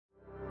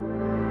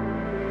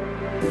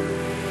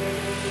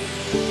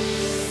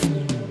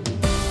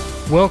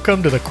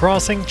Welcome to the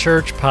Crossing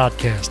Church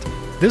Podcast.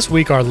 This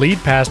week, our lead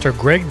pastor,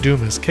 Greg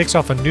Dumas, kicks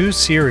off a new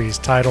series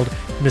titled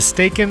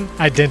Mistaken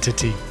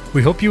Identity.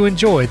 We hope you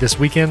enjoy this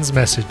weekend's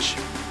message.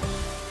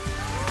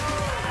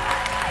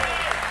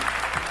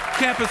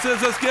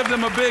 Campuses, let's give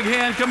them a big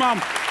hand. Come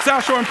on,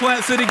 South Shore and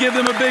Plant City, give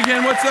them a big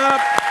hand. What's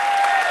up?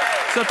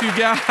 What's up, you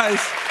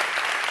guys?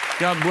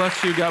 God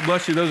bless you. God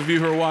bless you. Those of you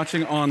who are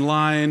watching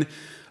online,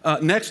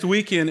 next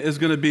weekend is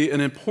going to be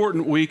an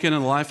important weekend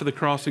in the life of the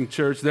Crossing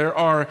Church. There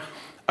are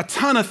a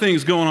ton of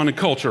things going on in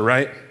culture,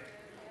 right?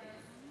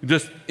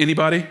 Just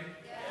anybody?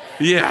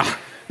 Yeah,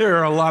 there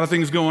are a lot of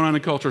things going on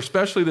in culture,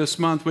 especially this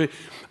month.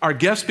 Our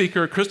guest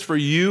speaker, Christopher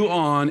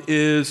Yuan,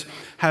 is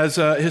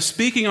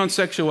speaking on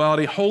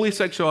sexuality. Holy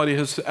sexuality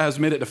has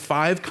made it to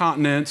 5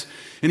 continents,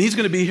 and he's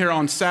going to be here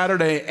on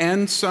Saturday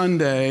and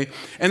Sunday.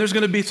 And there's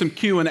going to be some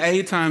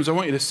Q&A times. I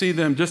want you to see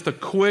them. Just a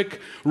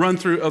quick run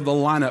through of the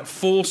lineup.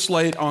 Full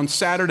slate on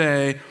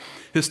Saturday.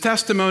 His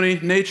testimony,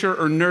 nature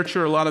or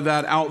nurture, a lot of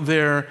that out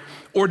there.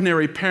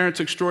 Ordinary parents,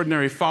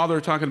 extraordinary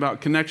father, talking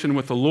about connection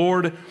with the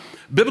Lord.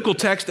 Biblical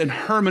text and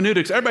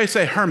hermeneutics. Everybody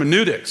say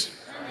hermeneutics.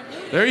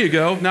 There you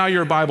go. Now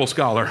you're a Bible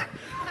scholar.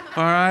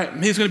 All right.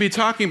 He's going to be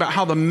talking about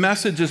how the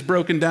message is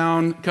broken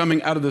down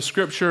coming out of the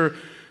scripture.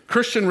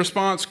 Christian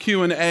response,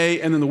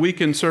 Q&A, and then the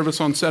weekend service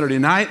on Saturday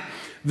night.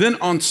 Then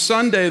on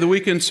Sunday, the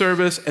weekend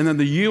service, and then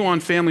the Yuan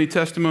family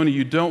testimony.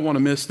 You don't want to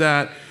miss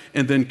that.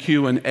 And then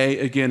Q&A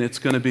again. It's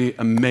going to be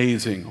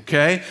amazing,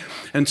 okay?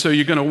 And so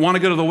you're going to want to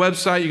go to the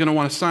website. You're going to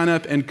want to sign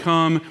up and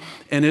come,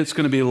 and it's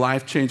going to be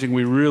life-changing.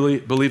 We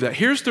really believe that.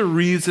 Here's the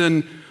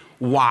reason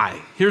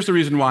why. Here's the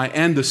reason why.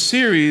 And the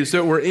series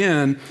that we're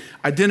in,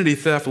 Identity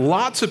Theft,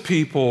 lots of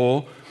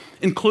people,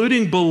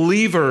 including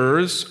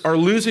believers, are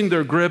losing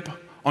their grip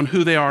on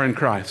who they are in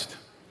Christ.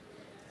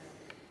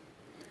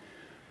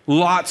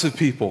 Lots of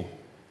people,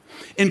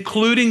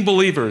 including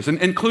believers, and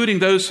including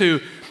those who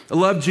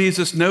love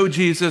Jesus, know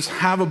Jesus,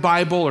 have a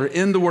Bible, or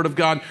in the Word of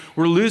God.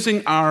 We're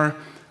losing our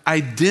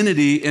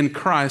identity in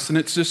Christ, and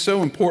it's just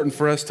so important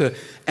for us to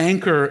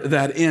anchor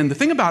that in. The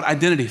thing about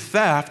identity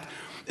theft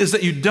is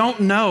that you don't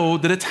know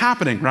that it's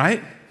happening,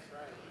 right?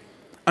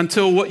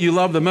 Until what you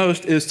love the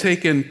most is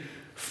taken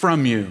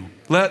from you.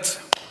 Let's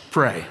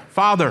pray.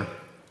 Father,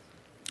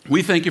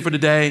 we thank you for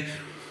today,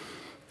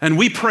 and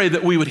we pray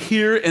that we would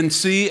hear and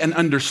see and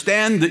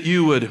understand, that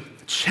you would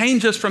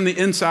change us from the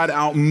inside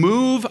out,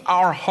 move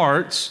our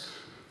hearts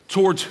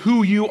towards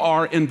who you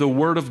are in the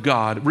Word of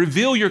God.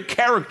 Reveal your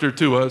character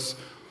to us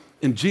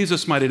in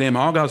Jesus' mighty name.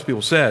 All God's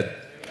people said,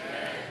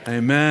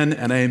 amen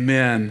and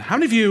amen. How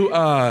many of you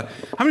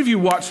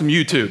watch some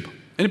YouTube?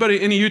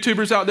 Anybody, any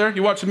YouTubers out there?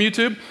 You watch some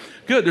YouTube?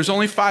 Good. There's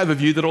only 5 of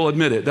you that'll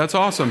admit it. That's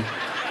awesome.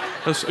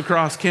 That's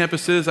across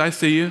campuses. I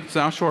see you.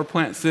 South Shore,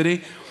 Plant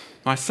City.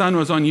 My son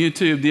was on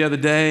YouTube the other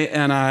day,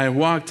 and I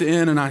walked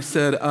in and I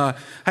said,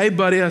 hey,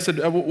 buddy. I said,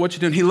 what you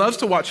doing? He loves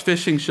to watch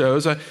fishing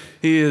shows.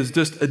 He is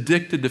just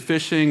addicted to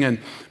fishing.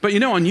 But you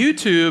know, on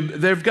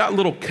YouTube, they've got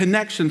little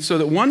connections so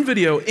that one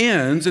video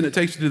ends and it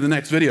takes you to the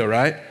next video,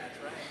 right?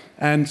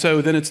 And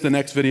so then it's the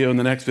next video and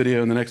the next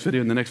video and the next video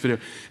and the next video.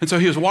 And so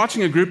he was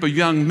watching a group of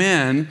young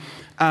men.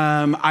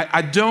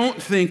 I don't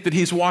think that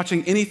he's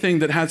watching anything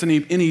that has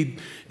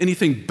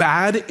anything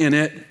bad in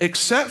it,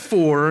 except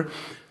for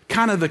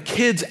kind of the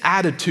kids'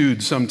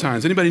 attitude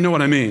sometimes. Anybody know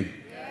what I mean?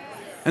 Yes.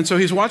 And so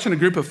he's watching a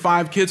group of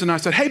 5 kids, and I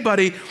said, hey,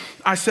 buddy,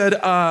 I said,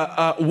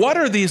 what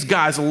are these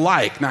guys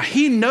like? Now,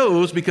 he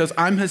knows because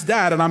I'm his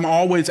dad, and I'm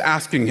always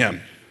asking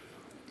him,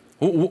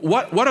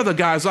 what are the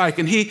guys like?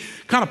 And he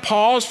kind of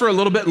paused for a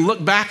little bit and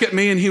looked back at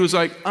me, and he was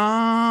like,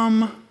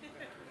 And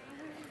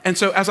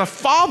so as a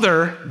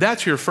father,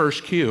 that's your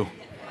first cue.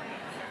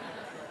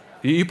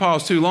 You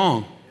pause too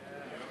long.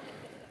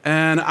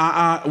 And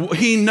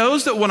he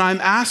knows that what I'm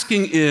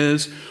asking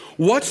is,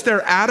 what's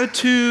their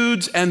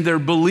attitudes and their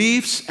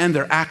beliefs and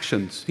their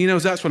actions? He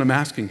knows that's what I'm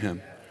asking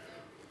him.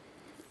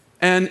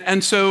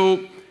 And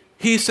so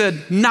he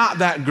said, not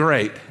that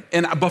great.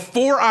 And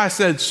before I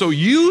said, so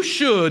you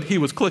should, he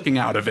was clicking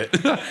out of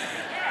it.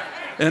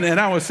 and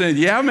I was saying,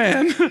 yeah,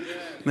 man.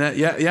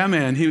 yeah,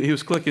 man. He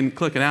was clicking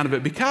out of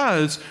it,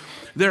 because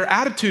their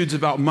attitudes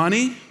about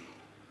money,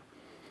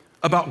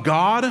 about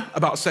God,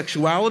 about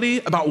sexuality,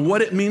 about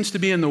what it means to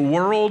be in the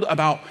world,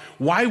 about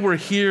why we're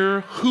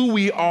here, who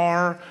we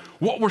are,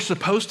 what we're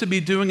supposed to be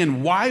doing,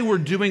 and why we're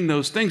doing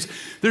those things.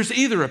 There's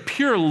either a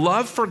pure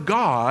love for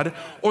God,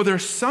 or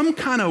there's some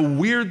kind of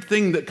weird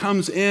thing that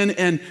comes in,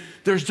 and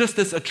there's just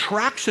this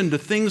attraction to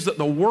things that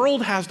the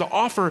world has to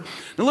offer.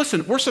 Now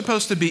listen, we're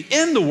supposed to be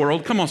in the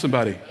world, come on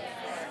somebody,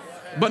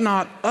 but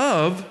not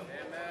of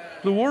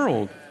the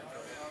world.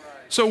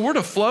 So we're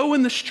to flow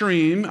in the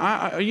stream.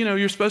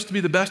 You're supposed to be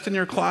the best in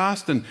your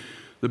class and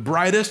the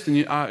brightest,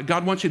 and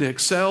God wants you to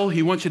excel.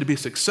 He wants you to be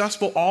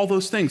successful, all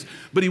those things.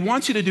 But he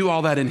wants you to do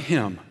all that in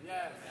him.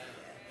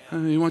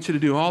 He wants you to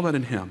do all that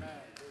in him.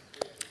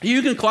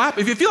 You can clap.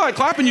 If you feel like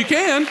clapping, you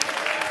can.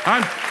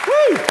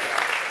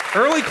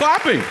 Early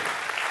clapping.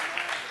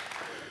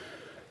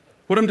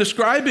 What I'm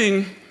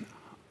describing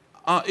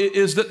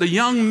is that the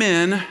young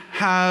men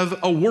have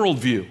a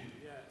worldview.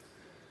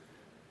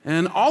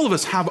 And all of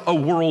us have a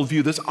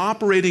worldview that's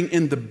operating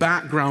in the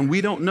background. We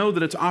don't know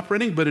that it's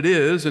operating, but it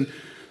is. And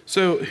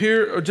so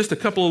here are just a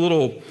couple of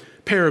little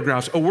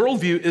paragraphs. A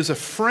worldview is a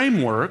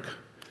framework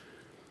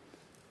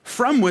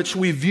from which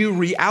we view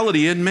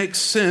reality and make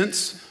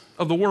sense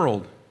of the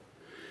world.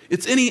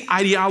 It's any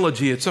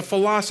ideology, it's a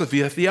philosophy,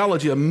 a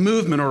theology, a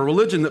movement, or a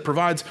religion that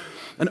provides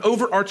an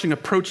overarching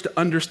approach to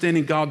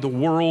understanding God, the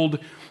world,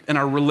 and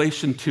our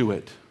relation to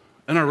it.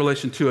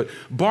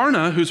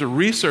 Barna, who's a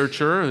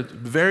researcher, a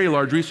very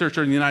large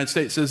researcher in the United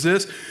States, says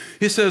this.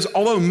 He says,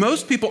 although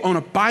most people own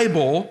a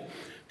Bible,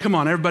 come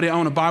on, everybody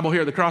own a Bible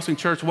here at the Crossing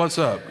Church, what's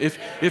up? If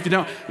you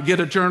don't, get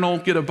a journal,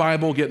 get a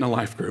Bible, get in a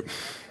life group.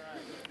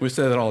 We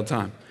say that all the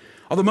time.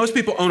 Although most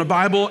people own a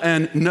Bible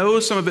and know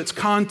some of its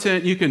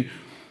content, you can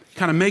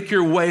kind of make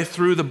your way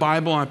through the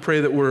Bible. I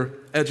pray that we're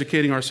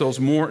educating ourselves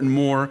more and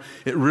more.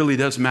 It really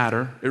does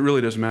matter.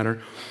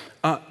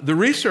 The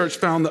research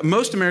found that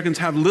most Americans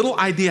have little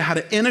idea how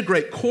to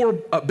integrate core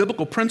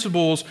biblical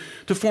principles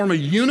to form a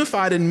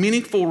unified and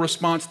meaningful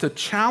response to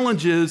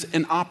challenges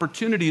and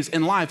opportunities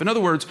in life. In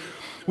other words,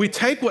 we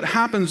take what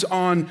happens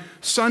on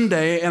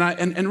Sunday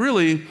and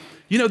really,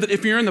 you know that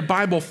if you're in the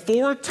Bible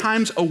 4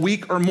 times a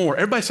week or more,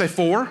 everybody say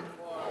 4.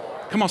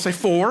 Come on, say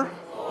 4.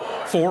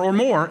 4 or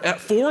more, at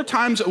 4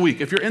 times a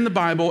week. If you're in the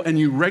Bible and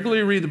you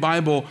regularly read the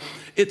Bible,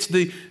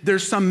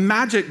 there's some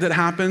magic that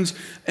happens,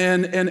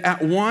 and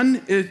at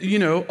 1,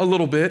 a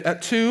little bit,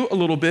 at 2, a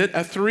little bit,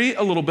 at 3,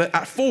 a little bit,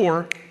 at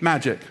 4,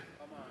 magic.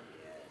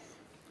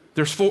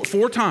 There's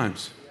 4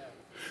 times.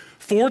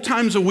 4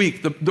 times a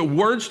week, the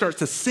word starts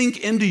to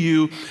sink into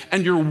you,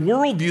 and your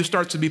worldview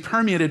starts to be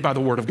permeated by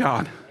the word of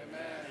God.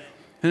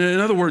 And in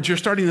other words, you're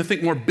starting to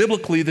think more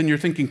biblically than you're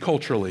thinking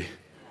culturally.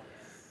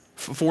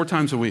 4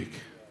 times a week.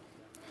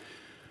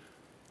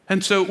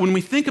 And so when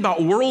we think about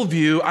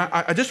worldview,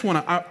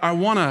 I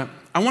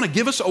want to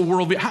give us a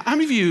worldview. How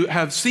many of you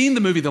have seen the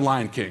movie The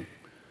Lion King?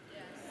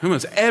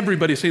 Almost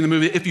everybody's seen the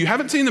movie. If you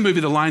haven't seen the movie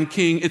The Lion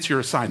King, it's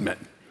your assignment.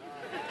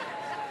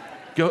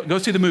 Go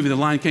see the movie The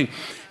Lion King.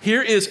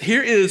 Here is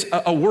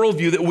a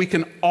worldview that we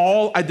can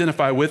all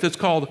identify with. It's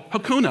called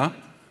Hakuna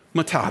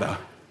Matata.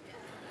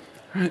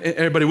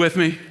 Everybody with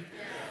me?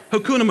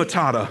 Hakuna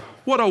Matata.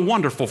 What a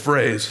wonderful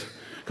phrase.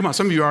 Come on,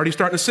 some of you are already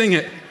starting to sing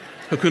it.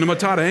 Hakuna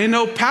Matata, ain't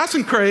no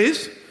passing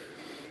craze.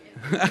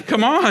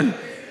 Come on.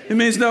 It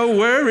means no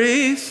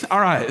worries.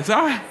 All right, it's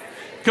all right.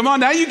 Come on,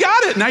 now you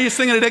got it. Now you're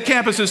singing it at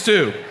campuses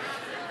too.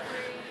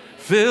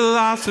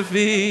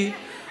 Philosophy,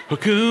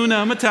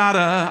 Hakuna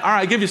Matata. All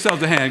right, give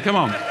yourselves a hand. Come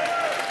on.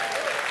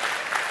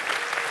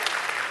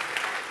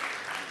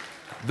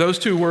 Those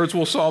 2 words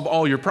will solve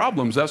all your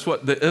problems. That's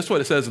what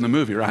it says in the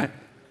movie, right?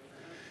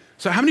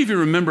 So how many of you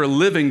remember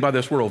living by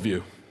this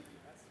worldview?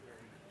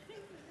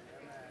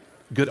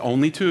 Good,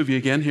 only 2 of you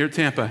again here at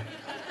Tampa.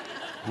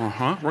 We're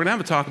going to have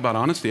a talk about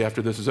honesty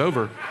after this is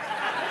over.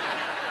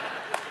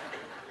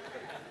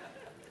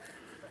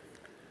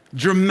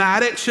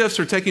 Dramatic shifts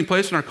are taking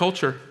place in our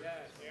culture.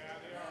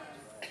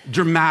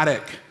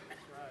 Dramatic.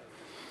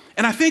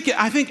 And I think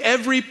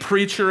every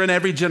preacher in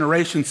every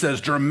generation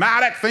says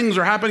dramatic things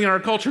are happening in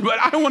our culture, but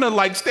I want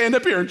to stand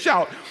up here and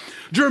shout,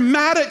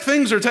 dramatic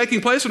things are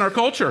taking place in our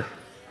culture.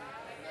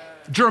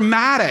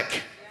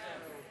 Dramatic.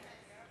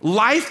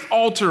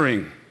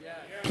 Life-altering.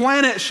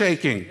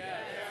 Planet-shaking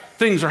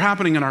things are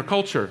happening in our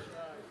culture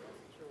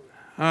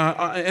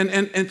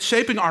and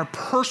shaping our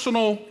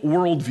personal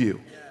worldview.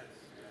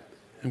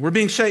 And we're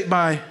being shaped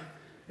by,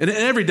 in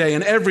every day,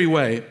 in every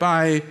way,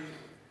 by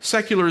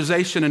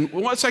secularization. And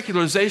what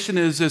secularization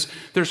is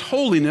there's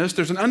holiness,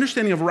 there's an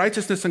understanding of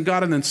righteousness in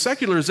God, and then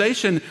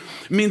secularization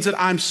means that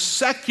I'm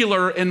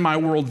secular in my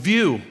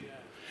worldview.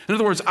 In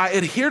other words, I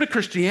adhere to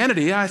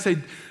Christianity. I say,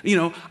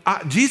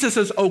 Jesus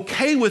is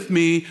okay with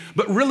me,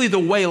 but really the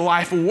way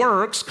life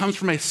works comes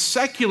from a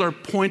secular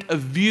point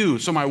of view.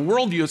 So my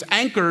worldview is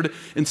anchored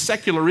in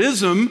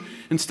secularism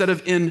instead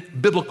of in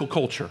biblical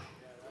culture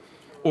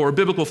or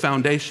biblical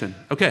foundation.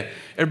 Okay,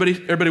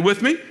 everybody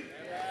with me?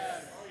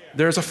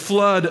 There's a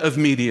flood of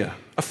media,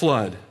 a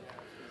flood.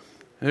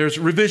 There's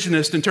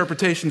revisionist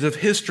interpretations of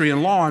history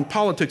and law and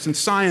politics and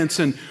science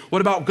and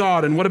what about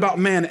God and what about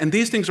man? And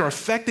these things are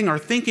affecting our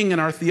thinking and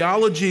our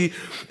theology.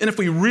 And if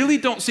we really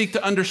don't seek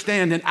to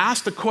understand and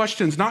ask the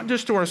questions, not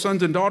just to our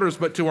sons and daughters,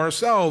 but to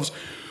ourselves,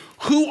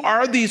 who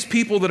are these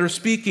people that are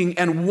speaking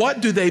and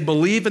what do they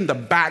believe in the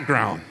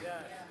background?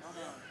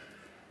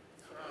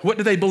 What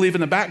do they believe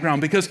in the background?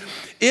 Because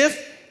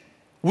if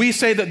we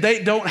say that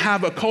they don't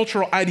have a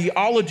cultural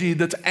ideology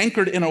that's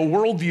anchored in a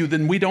worldview,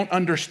 then we don't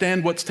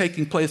understand what's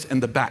taking place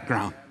in the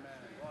background.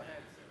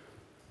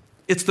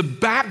 It's the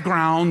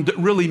background that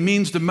really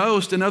means the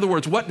most. In other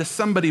words, what does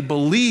somebody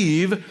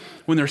believe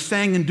when they're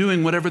saying and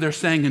doing whatever they're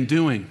saying and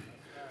doing?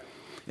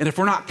 And if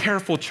we're not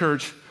careful,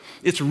 church,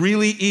 it's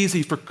really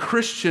easy for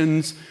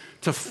Christians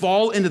to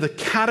fall into the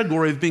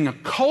category of being a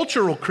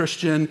cultural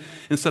Christian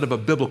instead of a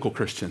biblical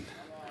Christian.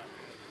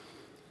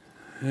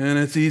 And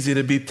it's easy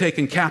to be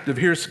taken captive.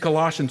 Here's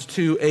Colossians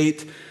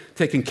 2:8,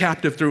 taken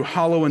captive through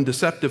hollow and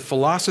deceptive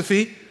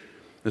philosophy.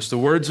 It's the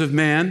words of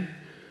man,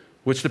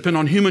 which depend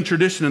on human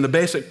tradition and the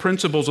basic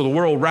principles of the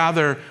world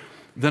rather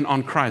than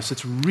on Christ.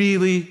 It's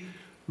really,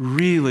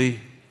 really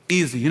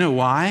easy. You know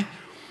why?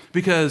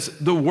 Because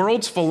the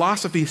world's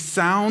philosophy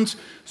sounds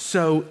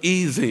so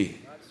easy.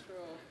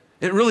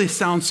 It really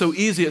sounds so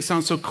easy. It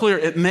sounds so clear.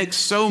 It makes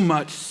so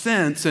much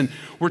sense, and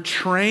we're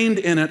trained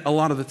in it a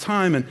lot of the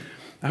time, and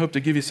I hope to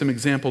give you some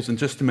examples in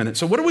just a minute.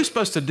 So what are we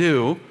supposed to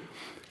do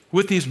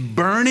with these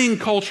burning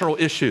cultural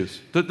issues,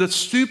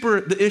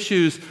 the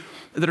issues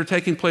that are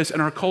taking place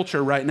in our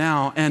culture right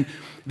now? And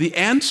the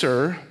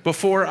answer,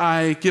 before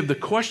I give the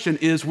question,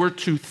 is we're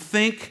to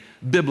think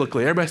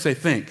biblically. Everybody say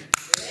think.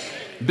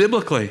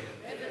 Biblically.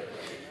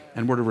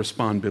 And we're to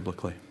respond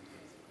biblically.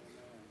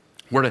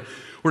 We're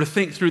to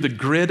think through the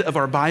grid of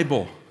our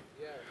Bible.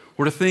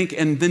 We're to think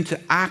and then to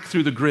act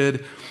through the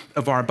grid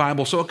of our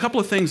Bible. So a couple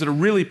of things that are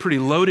really pretty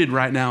loaded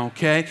right now,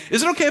 okay?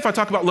 Is it okay if I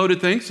talk about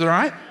loaded things? Is that all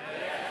right?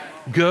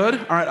 Good.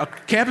 All right.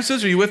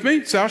 Campuses, are you with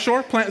me? South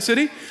Shore, Plant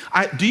City?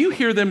 Do you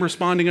hear them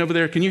responding over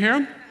there? Can you hear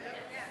them?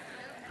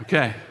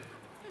 Okay.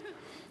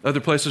 Other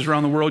places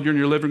around the world, you're in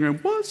your living room.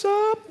 What's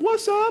up?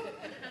 What's up?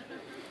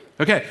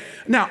 Okay.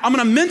 Now, I'm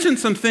going to mention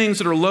some things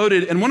that are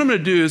loaded, and what I'm going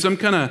to do is I'm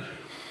going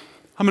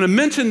to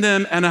mention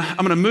them, and I'm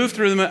going to move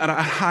through them at a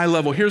high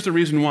level. Here's the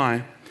reason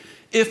why.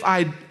 If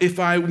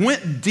I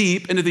went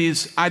deep into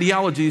these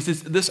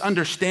ideologies, this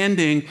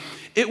understanding,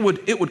 it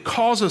would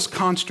cause us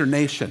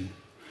consternation.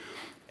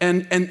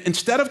 And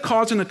instead of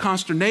causing a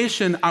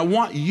consternation, I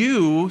want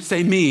you,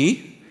 say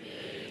me,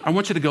 I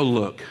want you to go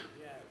look.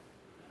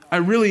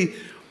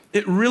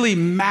 It really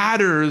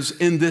matters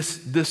in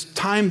this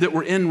time that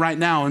we're in right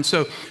now. And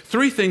so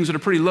 3 things that are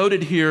pretty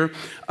loaded here,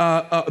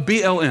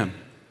 BLM,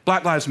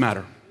 Black Lives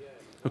Matter,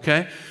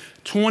 okay?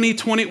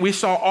 2020, we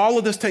saw all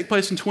of this take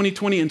place in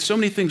 2020, and so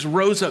many things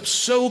rose up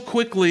so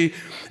quickly.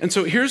 And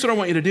so here's what I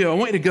want you to do. I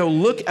want you to go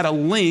look at a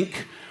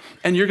link,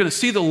 and you're going to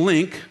see the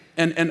link,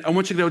 and I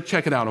want you to go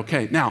check it out,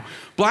 okay? Now,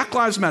 Black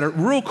Lives Matter,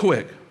 real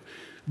quick.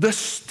 The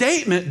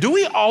statement, do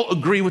we all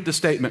agree with the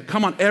statement?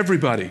 Come on,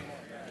 everybody.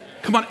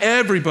 Come on,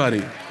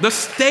 everybody. The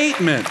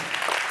statement.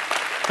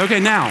 Okay,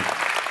 now,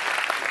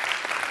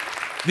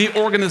 the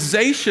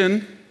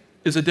organization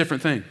is a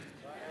different thing.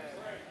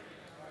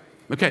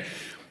 Okay,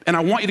 and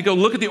I want you to go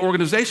look at the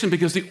organization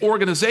because the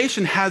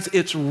organization has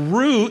its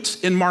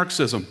roots in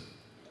Marxism.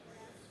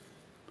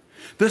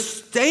 The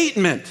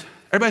statement,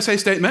 everybody say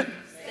statement.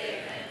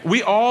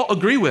 We all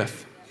agree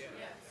with.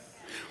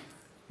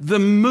 The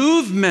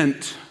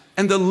movement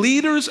and the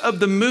leaders of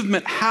the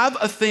movement have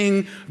a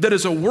thing that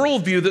is a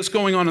worldview that's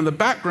going on in the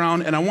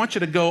background, and I want you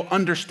to go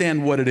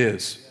understand what it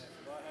is.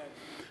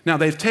 Now,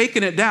 they've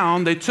taken it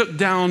down. They took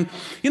down,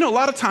 a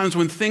lot of times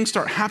when things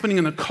start happening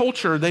in the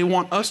culture, they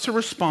want us to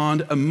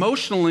respond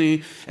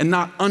emotionally and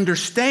not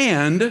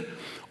understand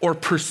or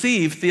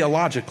perceive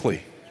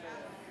theologically.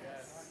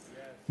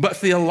 But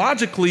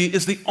theologically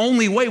is the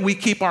only way we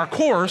keep our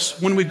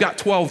course when we've got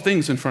 12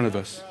 things in front of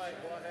us.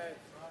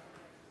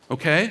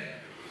 Okay?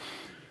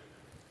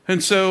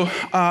 And so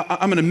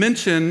I'll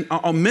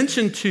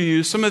mention to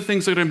you some of the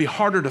things that are going to be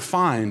harder to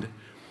find.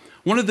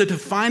 One of the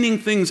defining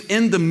things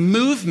in the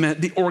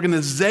movement, the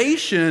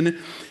organization,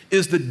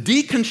 is the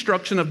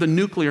deconstruction of the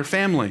nuclear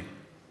family.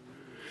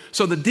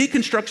 So the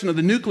deconstruction of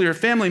the nuclear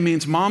family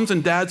means moms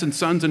and dads and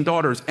sons and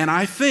daughters. And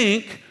I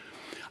think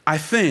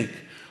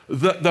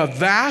the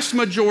vast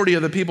majority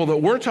of the people that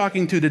we're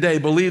talking to today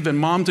believe in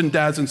moms and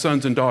dads and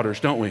sons and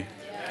daughters, don't we?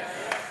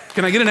 Yes.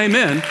 Can I get an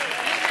amen?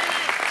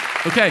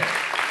 Okay.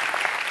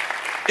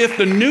 If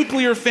the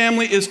nuclear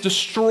family is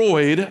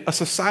destroyed, a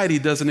society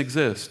doesn't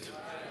exist.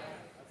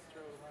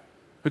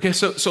 Okay,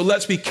 so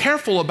let's be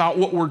careful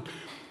about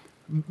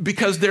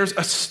because there's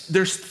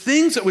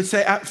things that would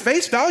say at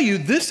face value,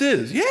 this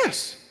is,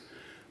 yes.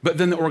 But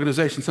then the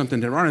organization, something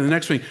different. And the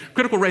next thing,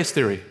 critical race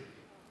theory.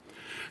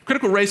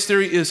 Critical race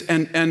theory is,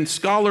 and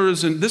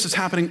scholars, and this is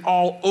happening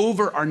all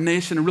over our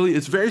nation, and really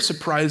it's very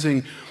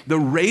surprising the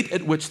rate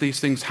at which these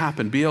things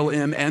happen,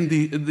 BLM and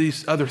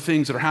these other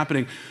things that are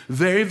happening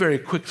very, very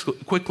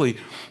quickly.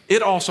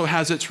 It also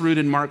has its root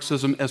in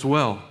Marxism as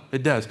well.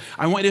 It does.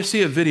 I want you to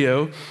see a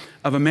video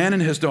of a man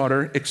and his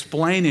daughter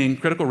explaining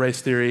critical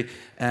race theory,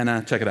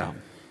 and check it out.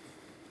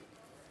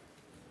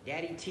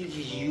 Daddy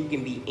teaches you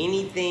can be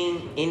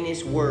anything in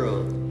this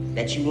world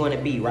that you want to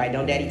be, right?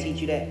 Don't Daddy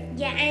teach you that?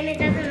 Yeah, and it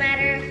doesn't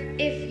matter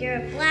if you're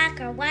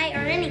black or white or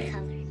any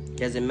color.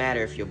 Doesn't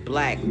matter if you're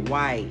black,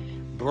 white,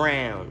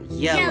 brown,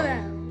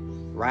 yellow.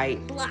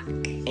 Right? Black.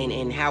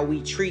 And how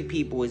we treat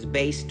people is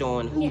based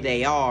on who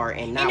they are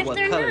and not what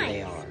color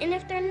they are. And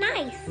if they're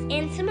nice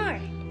and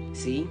smart.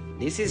 See,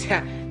 this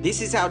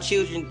is how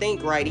children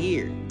think right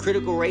here.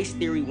 Critical race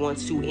theory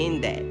wants to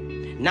end that.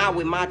 Not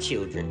with my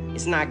children.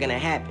 It's not gonna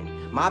happen.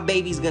 My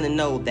baby's gonna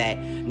know that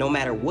no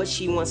matter what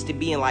she wants to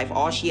be in life,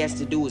 all she has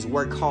to do is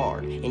work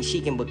hard, and she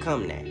can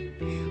become that.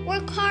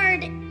 Work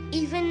hard,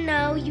 even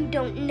though you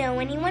don't know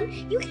anyone.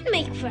 You can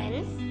make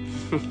friends.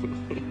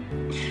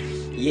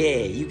 Yeah,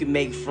 you can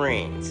make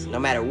friends, no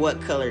matter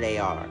what color they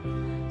are.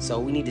 So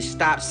we need to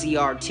stop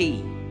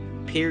CRT.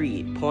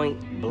 Period.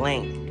 Point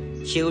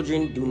blank.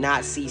 Children do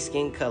not see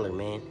skin color,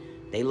 man.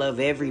 They love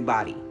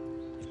everybody.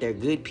 If they're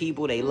good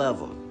people, they love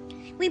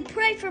them. We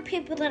pray for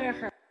people that are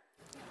hurt.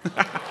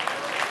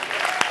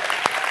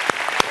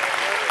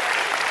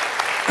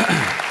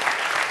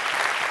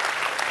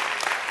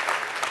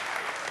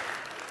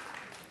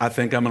 I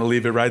think I'm going to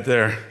leave it right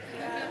there.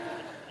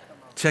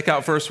 Check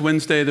out First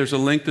Wednesday. There's a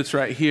link that's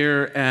right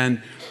here,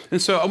 and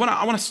so I want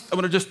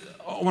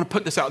to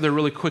put this out there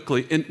really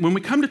quickly. And when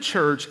we come to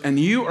church and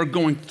you are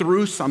going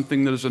through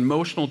something that is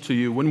emotional to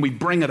you, when we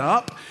bring it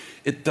up,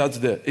 it does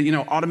this.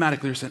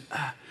 Automatically you're saying,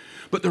 ah.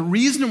 But the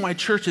reason why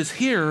church is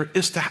here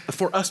is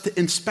for us to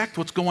inspect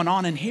what's going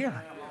on in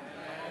here.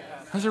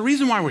 There's a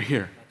reason why we're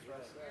here.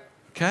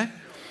 Okay.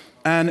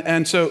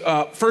 And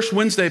so First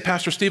Wednesday,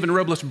 Pastor Stephen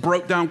Robles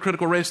broke down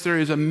critical race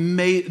theory.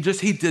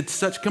 He did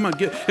such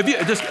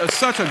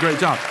such a great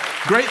job.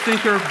 Great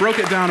thinker, broke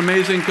it down,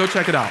 amazing. Go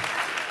check it out.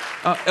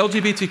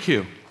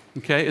 LGBTQ,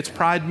 okay? It's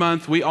Pride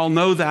Month. We all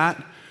know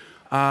that.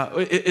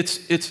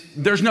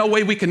 There's no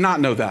way we can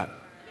not know that,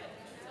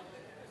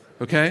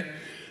 okay?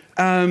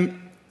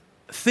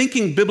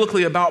 Thinking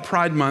biblically about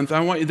Pride Month,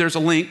 there's a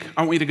link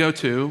I want you to go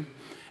to.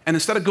 And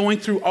instead of going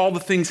through all the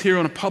things here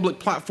on a public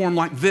platform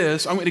like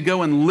this, I want you to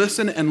go and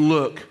listen and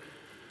look.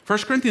 1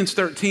 Corinthians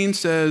 13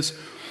 says,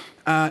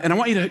 and I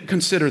want you to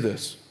consider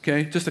this,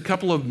 okay? Just a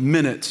couple of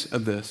minutes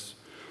of this.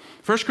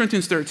 1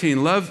 Corinthians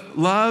 13, love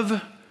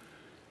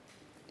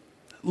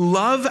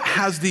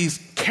has these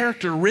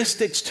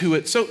characteristics to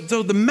it. So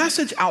the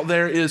message out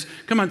there is,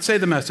 come on, say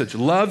the message.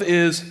 Love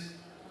is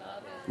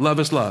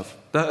love.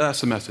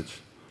 That's the message.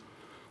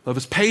 Love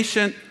is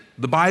patient.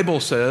 The Bible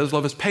says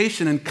love is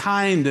patient and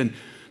kind and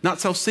not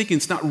self-seeking.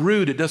 It's not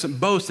rude. It doesn't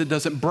boast. It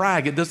doesn't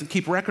brag. It doesn't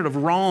keep record of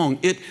wrong.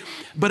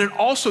 But it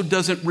also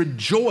doesn't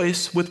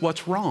rejoice with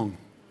what's wrong.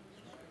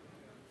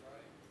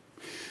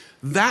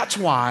 That's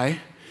why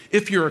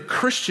if you're a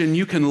Christian,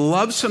 you can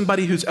love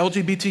somebody who's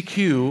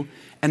LGBTQ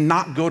and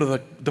not go to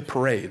the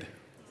parade.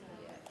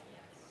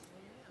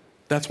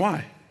 That's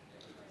why.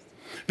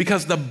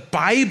 Because the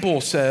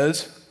Bible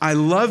says, I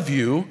love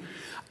you.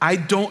 I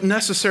don't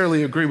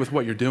necessarily agree with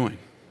what you're doing.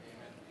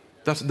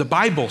 That's what the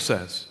Bible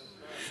says.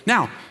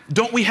 Now,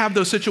 don't we have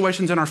those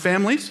situations in our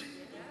families?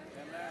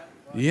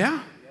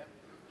 Yeah.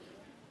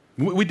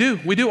 We do.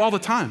 We do all the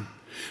time.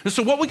 And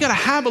so what we got to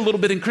have a little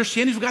bit in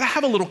Christianity is we got to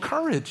have a little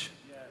courage.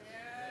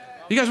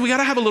 You guys, we got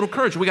to have a little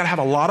courage. We got to have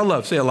a lot of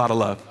love. Say a lot of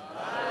love.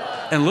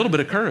 And a little bit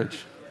of courage.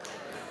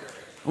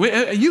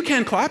 You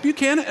can clap. You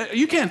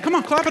can. Come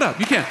on, clap it up.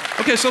 You can.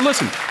 Okay, so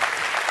listen,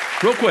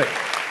 real quick.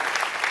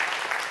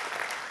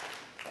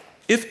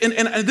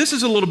 And this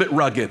is a little bit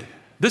rugged.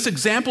 This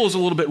example is a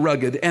little bit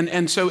rugged.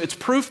 And so it's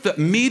proof that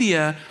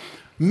media,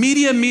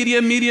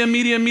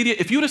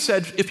 if you would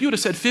have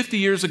said 50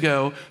 years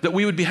ago that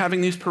we would be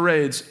having these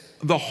parades,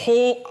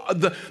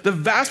 the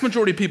vast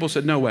majority of people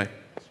said, no way.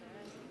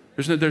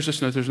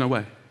 There's no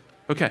way.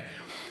 Okay.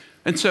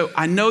 And so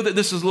I know that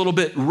this is a little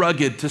bit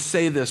rugged to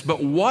say this,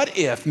 but what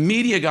if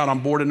media got on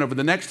board and over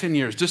the next 10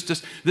 years,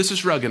 this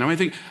is rugged. How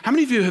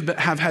many of you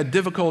have had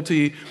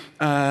difficulty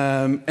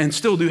and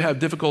still do have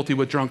difficulty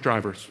with drunk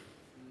drivers?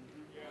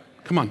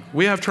 Come on,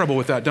 we have trouble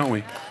with that, don't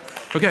we?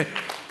 Okay,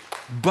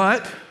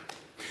 but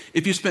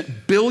if you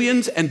spent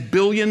billions and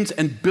billions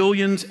and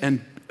billions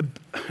and,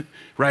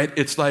 right?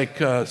 It's like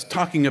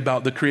talking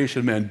about the creation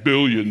of man,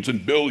 billions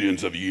and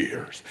billions of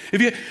years.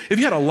 If you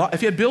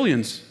had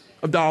billions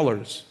of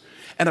dollars,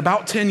 in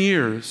about 10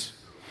 years,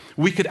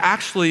 we could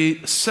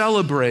actually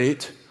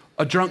celebrate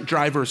a drunk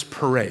driver's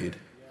parade.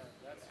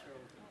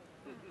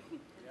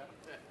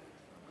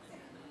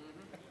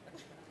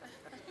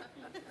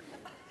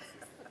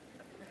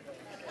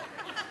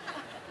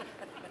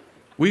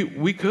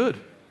 We could.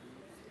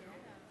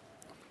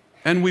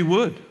 And we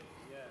would.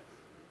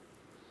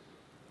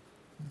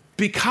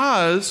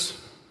 Because,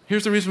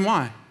 here's the reason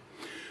why.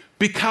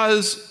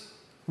 Because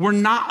we're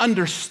not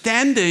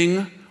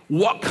understanding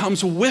what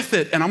comes with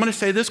it. And I'm going to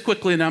say this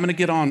quickly and I'm going to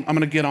get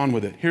on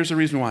with it. Here's the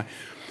reason why.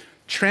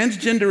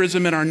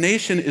 Transgenderism in our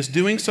nation is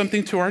doing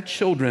something to our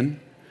children,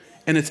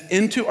 and it's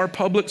into our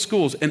public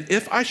schools. And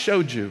if I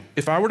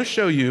were to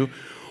show you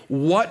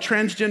what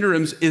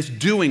transgenderism is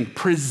doing,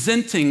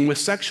 presenting with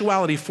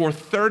sexuality for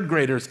third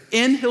graders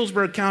in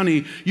Hillsborough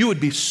County, you would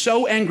be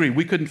so angry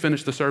we couldn't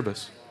finish the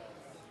service.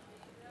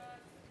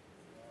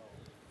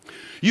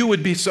 You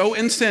would be so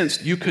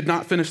incensed you could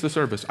not finish the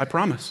service, I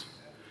promise.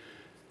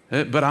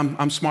 But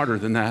I'm smarter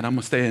than that. I'm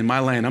gonna stay in my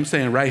lane. I'm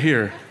staying right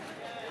here.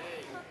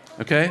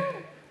 Okay?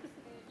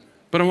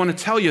 But I want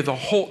to tell you the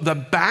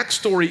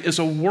backstory is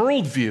a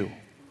worldview.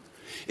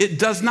 It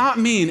does not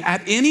mean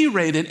at any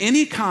rate, in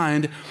any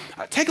kind,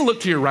 take a look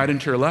to your right and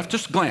to your left,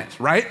 just glance,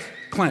 right?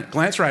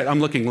 Glance right,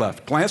 I'm looking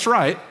left. Glance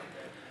right,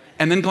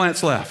 and then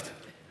glance left.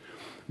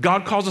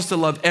 God calls us to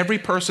love every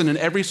person in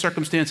every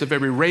circumstance of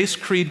every race,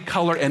 creed,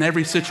 color, and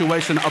every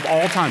situation of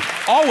all time.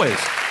 Always.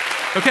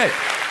 Okay.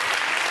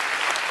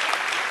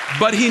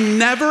 But he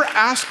never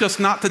asked us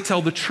not to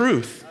tell the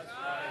truth.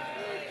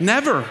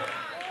 Never.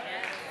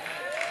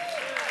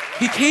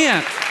 He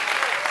can't.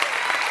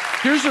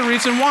 Here's the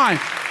reason why.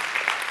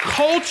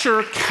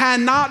 Culture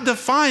cannot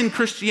define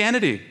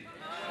Christianity.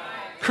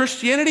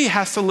 Christianity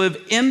has to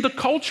live in the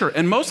culture,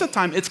 and most of the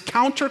time it's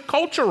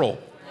countercultural.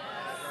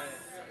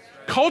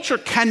 Culture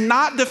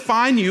cannot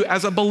define you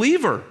as a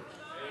believer.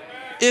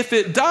 If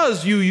it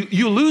does,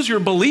 you lose your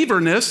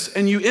believerness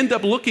and you end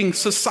up looking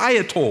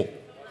societal.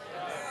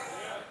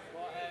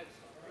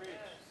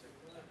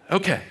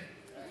 Okay,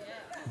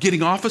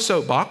 getting off a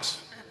soapbox.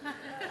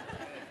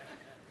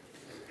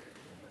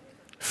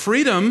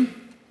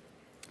 Freedom,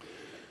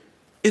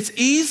 it's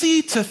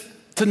easy to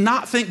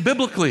not think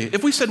biblically.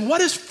 If we said, what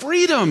is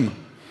freedom?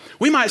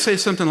 We might say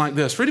something like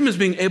this. Freedom is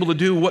being able to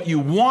do what you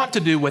want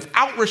to do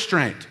without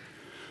restraint.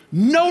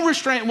 No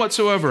restraint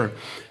whatsoever.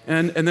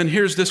 And then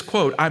here's this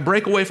quote. I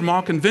break away from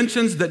all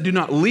conventions that do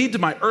not lead to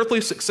my earthly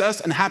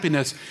success and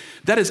happiness.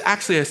 That is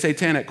actually a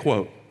satanic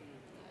quote.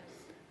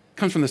 It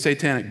comes from the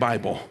Satanic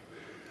Bible.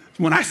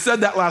 When I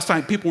said that last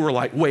time, people were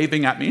like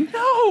waving at me.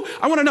 No,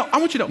 I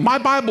want you to know, my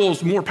Bible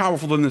is more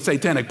powerful than the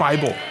Satanic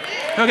Bible.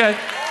 Okay?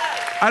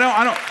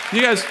 I don't,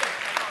 you guys,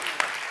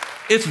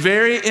 it's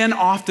very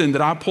inoften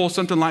that I pull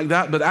something like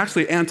that, but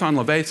actually Anton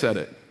LaVey said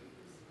it.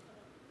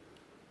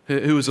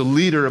 Who was a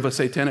leader of a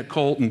satanic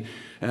cult,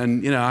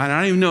 and you know, I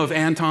don't even know if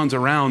Anton's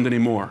around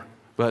anymore,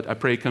 but I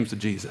pray he comes to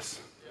Jesus.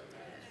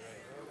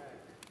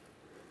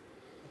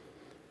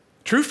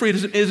 True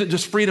freedom isn't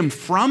just freedom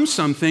from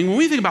something. When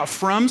we think about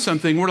from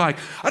something, we're like,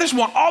 I just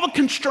want all the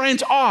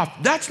constraints off.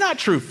 That's not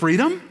true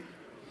freedom.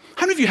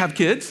 How many of you have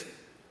kids?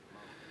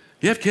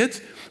 You have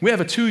kids? We have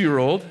a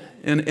 2-year-old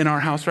in our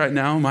house right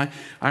now.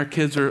 Our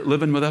kids are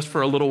living with us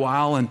for a little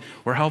while, and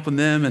we're helping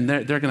them, and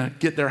they're going to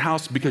get their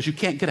house, because you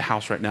can't get a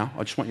house right now.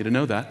 I just want you to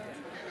know that.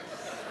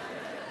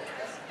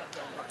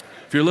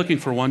 If you're looking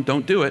for one,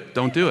 don't do it.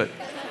 Don't do it.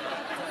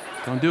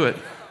 Don't do it.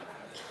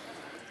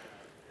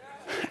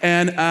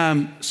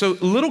 And so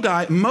little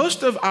guy,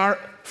 most of our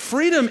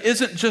freedom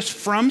isn't just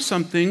from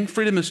something.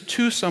 Freedom is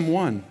to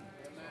someone.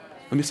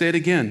 Let me say it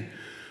again.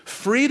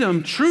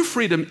 Freedom, true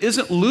freedom,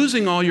 isn't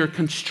losing all your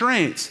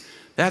constraints.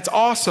 That's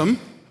awesome,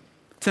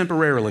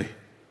 temporarily.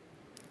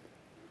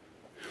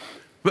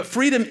 But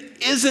freedom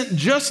isn't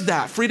just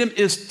that. Freedom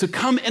is to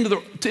come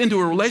into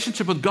a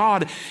relationship with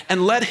God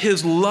and let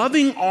his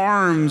loving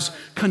arms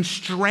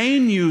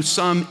constrain you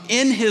some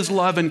in his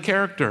love and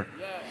character.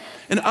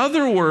 In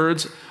other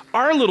words,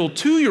 our little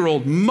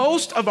 2-year-old,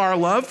 most of our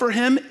love for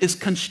him is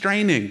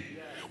constraining.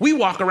 We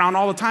walk around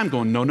all the time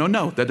going, no, no,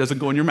 no, that doesn't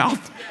go in your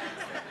mouth.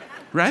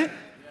 Right?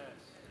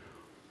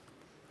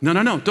 No,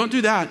 no, no, don't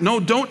do that. No,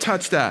 don't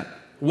touch that.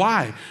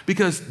 Why?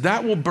 Because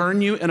that will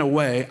burn you in a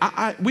way.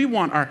 We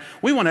want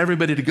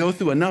everybody to go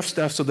through enough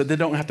stuff so that they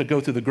don't have to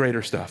go through the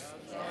greater stuff.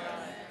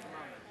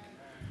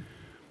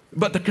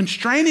 But the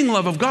constraining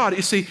love of God,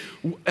 you see,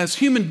 as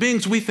human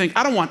beings, we think,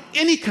 I don't want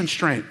any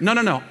constraint. No,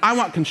 no, no, I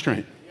want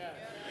constraint.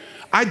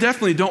 I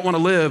definitely don't want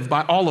to live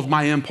by all of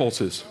my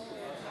impulses.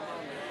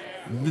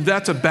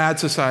 That's a bad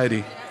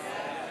society.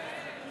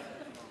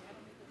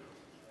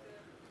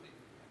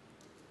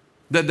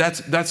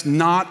 That's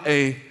not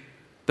a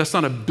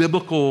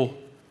biblical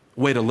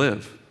way to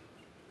live.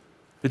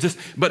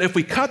 But if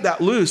we cut that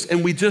loose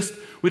and we just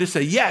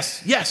say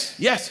yes, yes,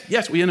 yes,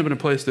 yes, we end up in a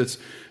place that's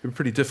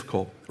pretty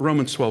difficult.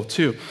 Romans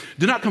 12:2.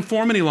 Do not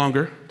conform any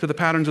longer to the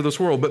patterns of this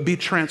world, but be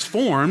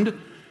transformed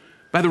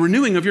by the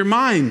renewing of your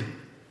mind.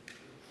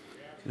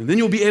 And then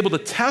you'll be able to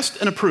test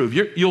and approve.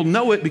 You'll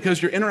know it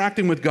because you're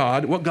interacting with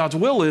God. What God's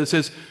will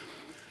is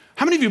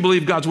how many of you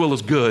believe God's will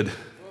is good?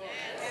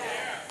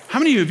 How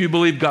many of you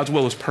believe God's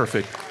will is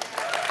perfect?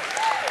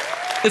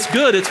 It's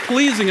good, it's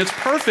pleasing, it's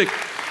perfect.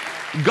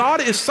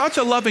 God is such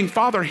a loving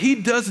Father. He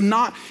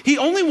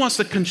only wants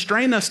to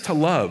constrain us to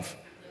love.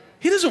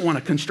 He doesn't want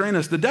to constrain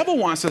us. The devil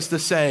wants us to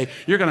say,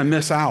 you're going to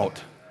miss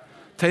out.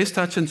 Taste,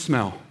 touch, and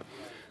smell.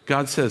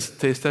 God says,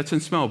 taste, touch,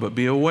 and smell, but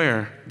be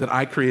aware that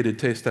I created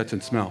taste, touch,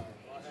 and smell.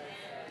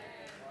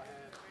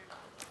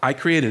 I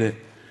created it.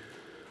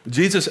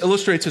 Jesus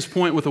illustrates his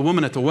point with a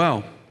woman at the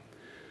well.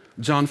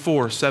 John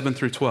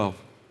 4:7-12.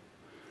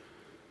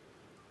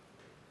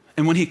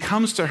 And when he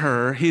comes to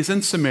her, he's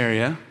in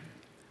Samaria.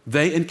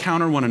 They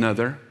encounter one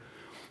another.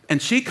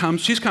 And she's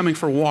coming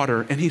for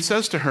water. And he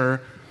says to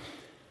her,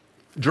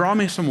 draw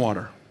me some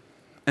water.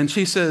 And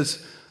she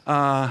says,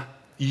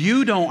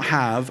 you don't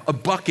have a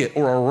bucket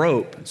or a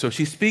rope. So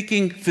she's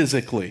speaking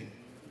physically.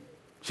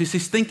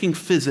 She's thinking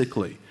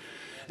physically.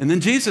 And then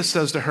Jesus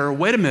says to her,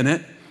 wait a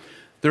minute.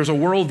 There's a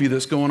worldview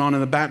that's going on in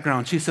the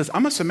background. She says,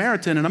 I'm a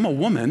Samaritan and I'm a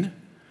woman.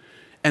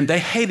 And they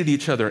hated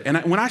each other. And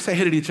when I say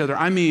hated each other,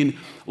 I mean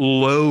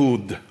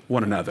loathed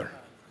one another.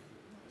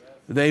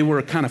 They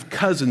were kind of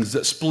cousins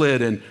that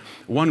split, and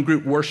one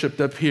group worshiped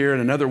up here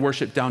and another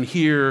worshiped down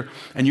here.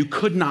 And you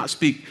could not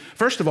speak.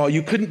 First of all,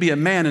 you couldn't be a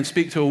man and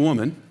speak to a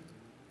woman.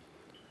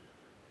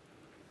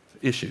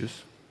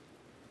 Issues.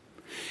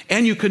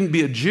 And you couldn't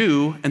be a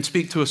Jew and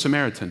speak to a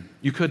Samaritan.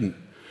 You couldn't.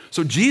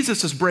 So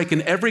Jesus is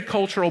breaking every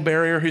cultural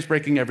barrier. He's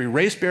breaking every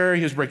race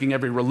barrier. He's breaking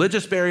every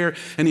religious barrier.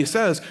 And he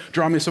says,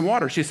 draw me some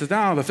water. She says,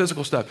 no, the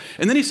physical stuff.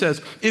 And then he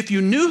says, if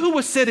you knew who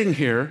was sitting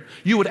here,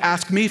 you would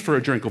ask me for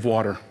a drink of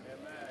water.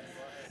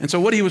 And so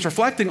what he was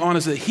reflecting on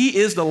is that he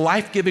is the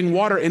life-giving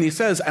water, and he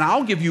says, and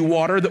I'll give you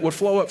water that will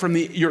flow up from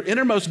your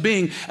innermost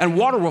being, and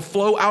water will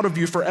flow out of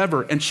you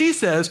forever. And she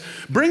says,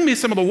 bring me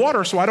some of the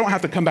water so I don't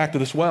have to come back to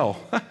this well.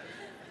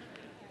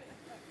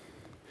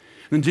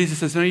 Then Jesus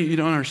says, no, you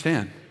don't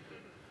understand.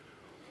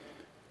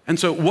 And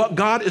so what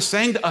God is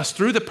saying to us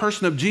through the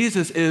person of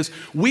Jesus is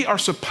we are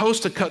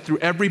supposed to cut through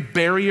every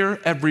barrier,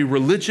 every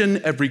religion,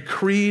 every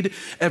creed,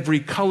 every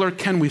color.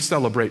 Can we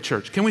celebrate,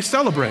 church? Can we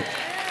celebrate?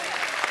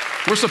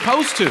 We're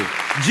supposed to.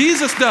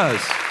 Jesus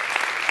does.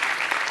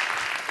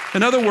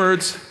 In other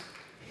words,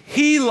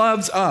 he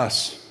loves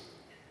us.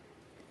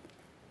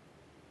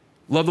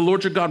 Love the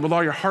Lord your God with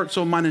all your heart,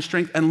 soul, mind, and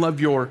strength, and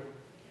love your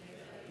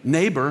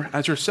neighbor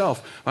as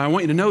yourself. I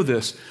want you to know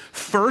this.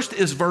 First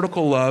is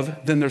vertical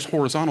love, then there's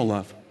horizontal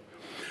love.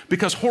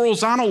 Because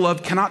horizontal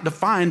love cannot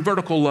define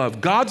vertical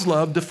love. God's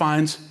love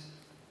defines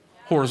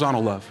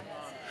horizontal love.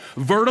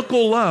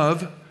 Vertical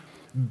love,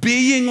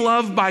 being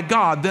loved by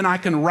God, then I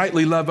can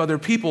rightly love other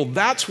people.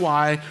 That's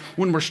why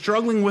when we're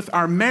struggling with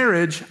our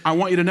marriage, I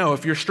want you to know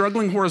if you're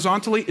struggling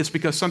horizontally, it's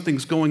because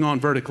something's going on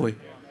vertically.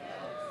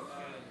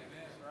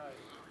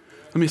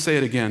 Let me say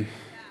it again.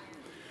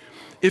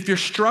 If you're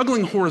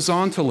struggling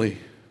horizontally,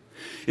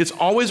 it's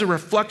always a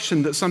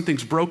reflection that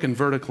something's broken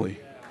vertically.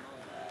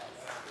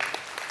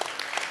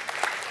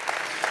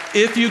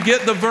 If you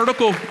get the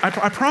vertical,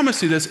 I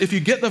promise you this, if you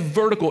get the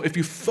vertical, if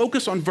you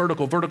focus on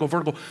vertical,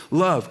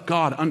 love,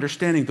 God,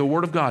 understanding, the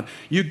Word of God,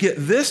 you get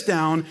this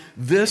down,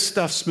 this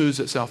stuff smooths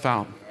itself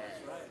out.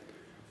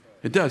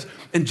 It does.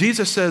 And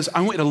Jesus says,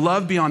 I want you to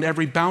love beyond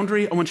every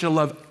boundary. I want you to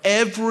love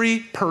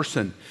every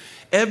person,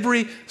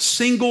 every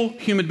single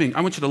human being.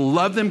 I want you to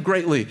love them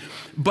greatly.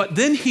 But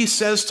then he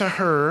says to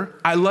her,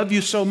 I love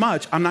you so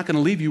much, I'm not going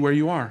to leave you where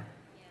you are.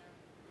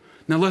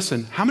 Now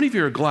listen, how many of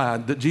you are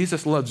glad that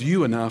Jesus loves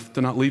you enough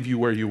to not leave you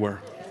where you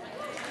were?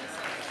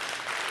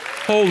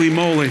 Holy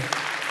moly.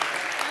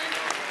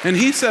 And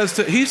he says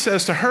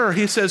to her,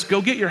 he says,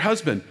 go get your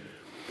husband.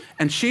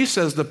 And she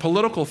says the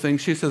political thing,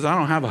 she says, I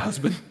don't have a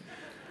husband.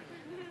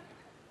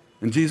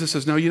 And Jesus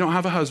says, no, you don't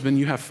have a husband,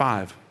 you have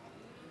 5.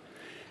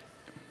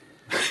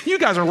 You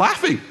guys are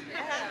laughing.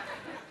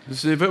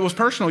 If it was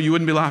personal, you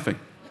wouldn't be laughing.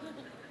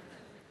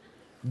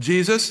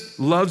 Jesus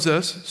loves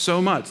us so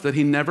much that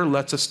he never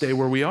lets us stay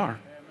where we are.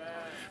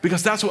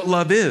 Because that's what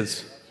love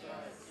is.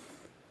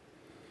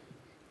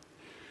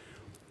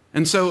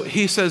 And so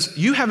he says,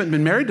 you haven't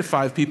been married to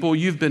 5 people,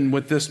 you've been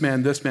with this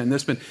man, this man,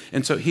 this man.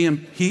 And so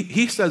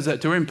he says that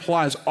to her,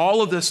 implies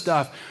all of this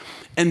stuff.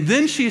 And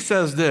then she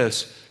says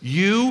this,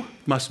 you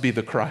must be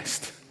the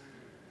Christ.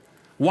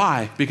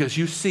 Why? Because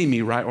you see me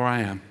right where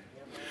I am.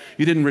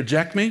 You didn't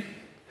reject me.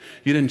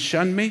 You didn't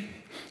shun me.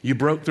 You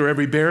broke through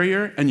every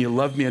barrier, and you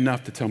loved me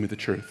enough to tell me the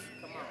truth.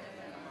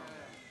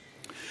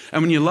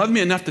 And when you love me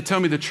enough to tell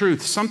me the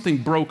truth, something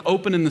broke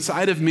open in the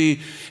side of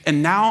me,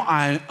 and now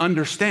I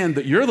understand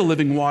that you're the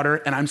living water,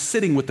 and I'm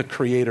sitting with the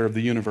creator of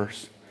the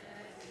universe.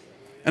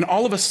 And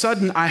all of a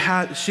sudden,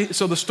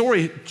 so the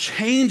story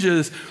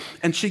changes,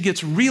 and she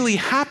gets really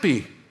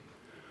happy.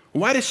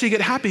 Why does she get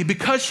happy?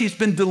 Because she's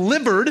been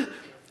delivered,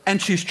 and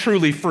she's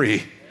truly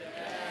free.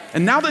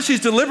 And now that she's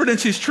delivered and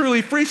she's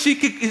truly free,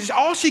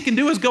 all she can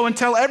do is go and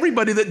tell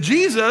everybody that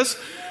Jesus,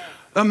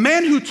 a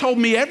man who told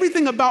me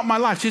everything about my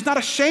life, she's not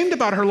ashamed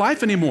about her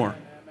life anymore.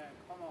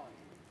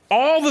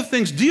 All the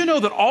things, do you know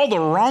that all the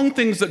wrong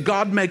things that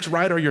God makes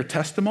right are your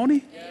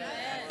testimony?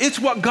 It's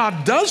what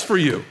God does for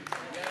you.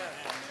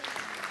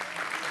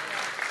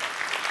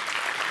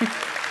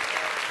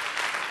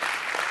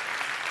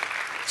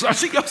 So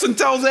she goes and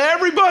tells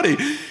everybody,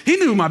 he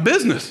knew my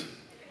business.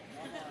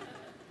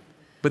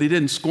 But he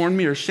didn't scorn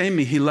me or shame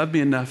me. He loved me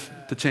enough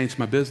to change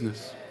my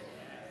business.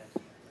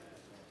 At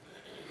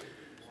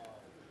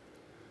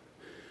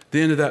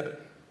the end of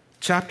that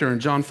chapter in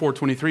John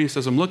 4:23, he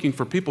says, I'm looking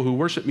for people who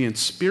worship me in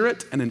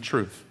spirit and in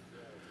truth.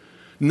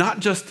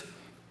 Not just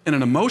in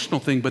an emotional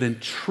thing, but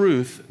in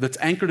truth that's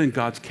anchored in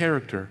God's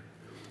character.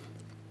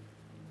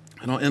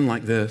 And I'll end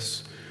like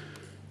this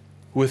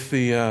with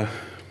the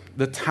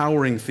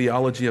towering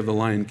theology of the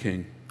Lion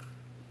King.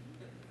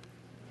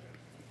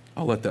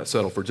 I'll let that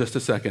settle for just a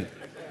second.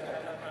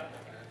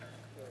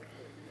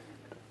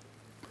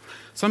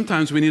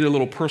 Sometimes we need a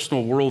little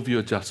personal worldview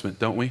adjustment,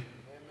 don't we?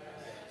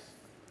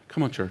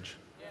 Come on, church.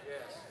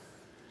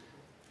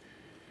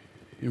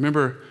 You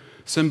remember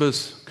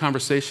Simba's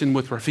conversation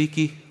with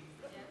Rafiki?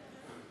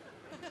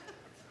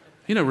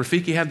 You know,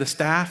 Rafiki had the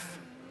staff,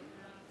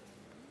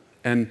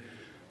 and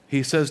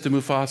he says to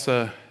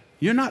Mufasa,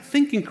 you're not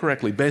thinking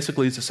correctly.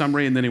 Basically, it's a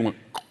summary, and then he went,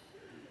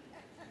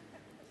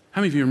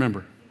 how many of you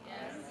remember?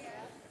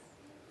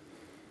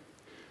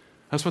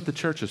 That's what the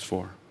church is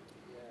for.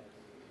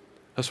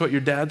 That's what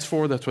your dad's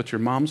for. That's what your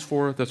mom's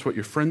for. That's what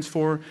your friend's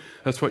for.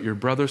 That's what your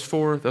brother's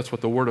for. That's what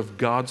the Word of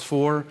God's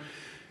for,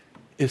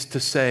 is to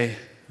say,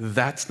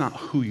 that's not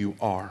who you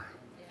are.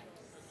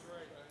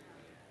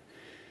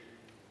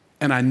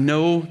 And I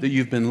know that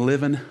you've been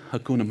living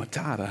Hakuna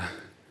Matata.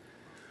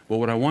 Well,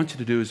 what I want you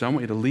to do is I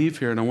want you to leave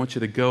here and I want you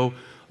to go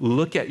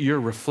look at your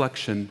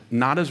reflection,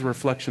 not as a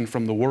reflection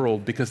from the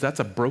world, because that's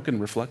a broken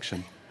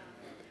reflection.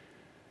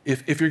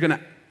 If you're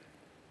gonna,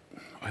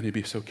 I need to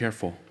be so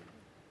careful.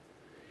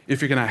 If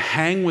you're gonna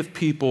hang with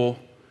people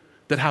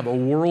that have a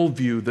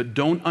worldview that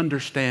don't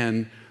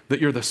understand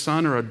that you're the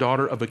son or a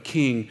daughter of a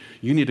king,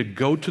 you need to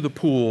go to the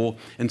pool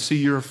and see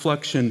your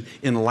reflection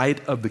in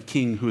light of the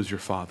king who is your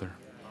father.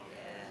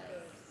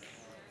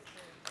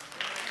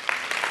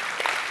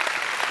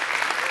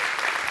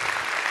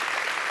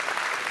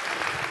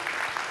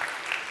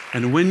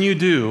 And when you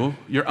do,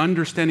 your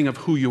understanding of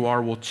who you are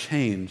will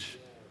change.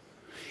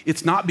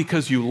 It's not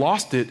because you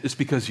lost it, it's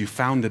because you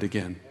found it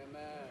again.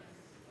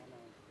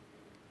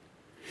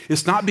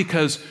 It's not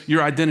because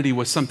your identity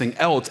was something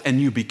else and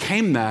you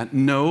became that.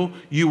 No,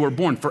 you were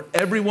born. For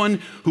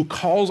everyone who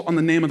calls on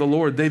the name of the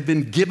Lord, they've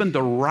been given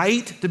the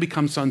right to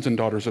become sons and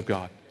daughters of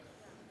God.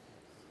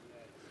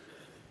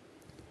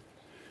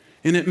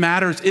 And it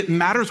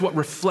matters what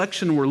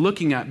reflection we're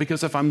looking at,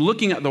 because if I'm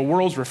looking at the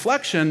world's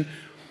reflection,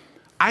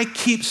 I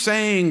keep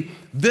saying,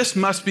 this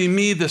must be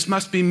me, this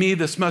must be me,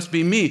 this must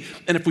be me.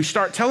 And if we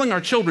start telling our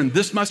children,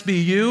 this must be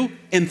you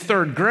in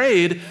 3rd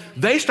grade,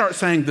 they start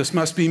saying, this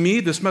must be me,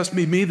 this must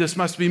be me, this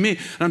must be me.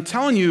 And I'm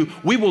telling you,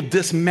 we will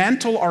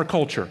dismantle our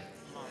culture.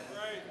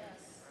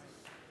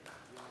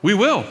 We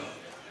will.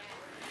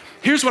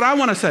 Here's what I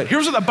want to say.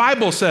 Here's what the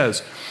Bible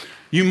says.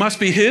 You must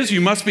be his, you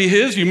must be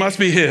his, you must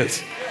be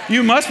his.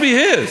 You must be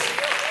his.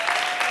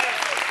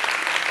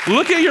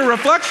 Look at your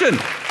reflection.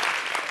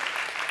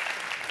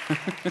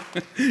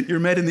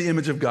 You're made in the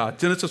image of God.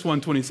 Genesis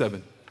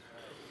 1:27.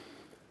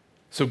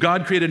 So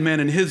God created man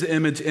in his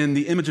image. In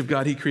the image of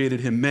God, he created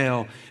him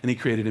male, and he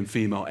created him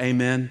female.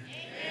 Amen?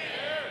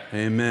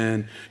 Amen.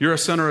 Amen. You're a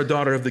son or a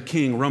daughter of the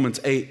king. Romans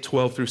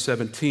 8:12 through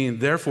 17.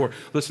 Therefore,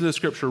 listen to the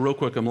scripture real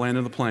quick. I'm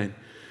landing the plane.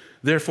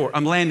 Therefore,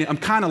 I'm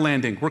kind of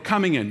landing. We're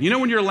coming in. You know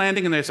when you're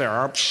landing and they say,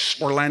 oh,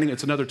 we're landing,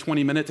 it's another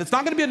 20 minutes. It's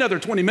not going to be another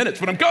 20 minutes,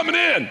 but I'm coming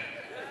in.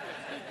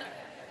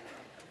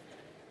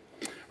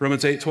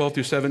 Romans 8:12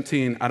 through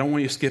 17. I don't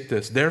want you to skip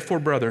this. Therefore,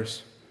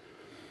 brothers,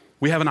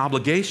 we have an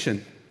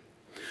obligation,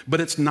 but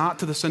it's not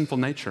to the sinful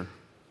nature.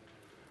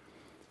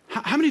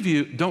 How many of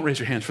you, don't raise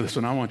your hands for this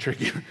one, I don't want to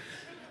trick you.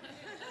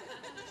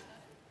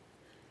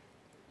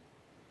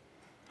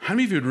 How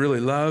many of you would really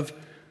love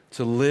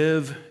to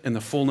live in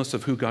the fullness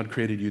of who God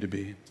created you to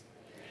be?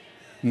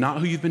 Not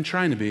who you've been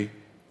trying to be,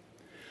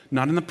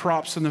 not in the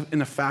props and in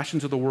the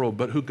fashions of the world,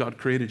 but who God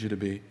created you to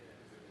be.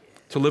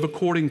 To live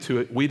according to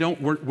it.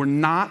 We're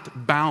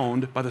not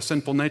bound by the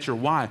sinful nature.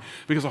 Why?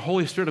 Because the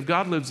Holy Spirit of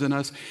God lives in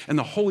us, and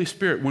the Holy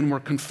Spirit, when we're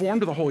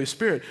conformed to the Holy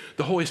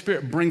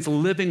Spirit brings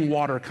living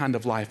water kind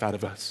of life out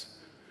of us.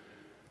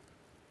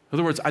 In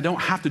other words, I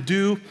don't have to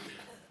do,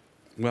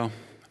 well,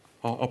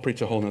 I'll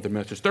preach a whole nother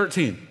message.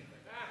 13.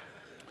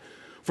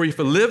 For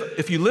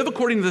if you live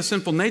according to the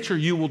sinful nature,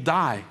 you will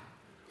die.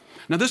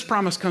 Now, this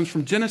promise comes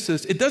from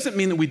Genesis. It doesn't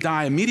mean that we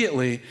die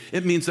immediately.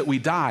 It means that we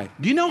die.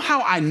 Do you know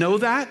how I know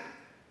that?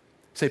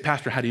 Say,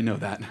 Pastor, how do you know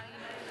that?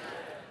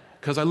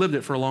 Because I lived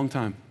it for a long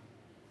time.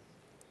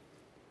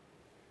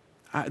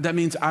 That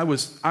means I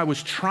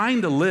was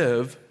trying to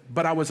live,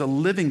 but I was a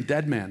living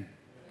dead man.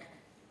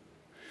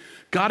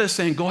 God is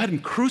saying, go ahead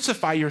and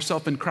crucify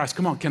yourself in Christ.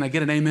 Come on, can I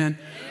get an amen?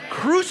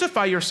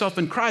 Crucify yourself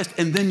in Christ,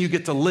 and then you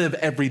get to live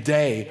every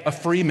day, a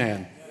free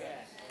man.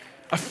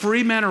 A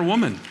free man or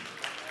woman.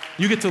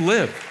 You get to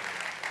live.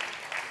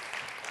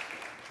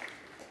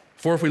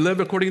 For if we live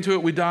according to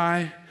it, we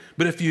die.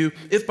 But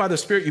if by the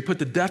Spirit you put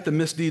to death the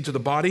misdeeds of the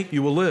body,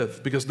 you will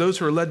live. Because those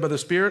who are led by the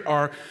Spirit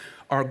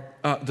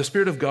the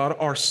Spirit of God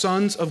are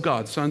sons of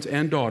God, sons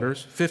and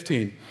daughters.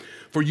 15.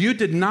 For you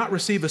did not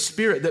receive a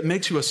spirit that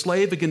makes you a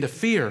slave again to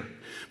fear,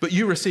 but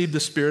you received the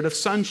spirit of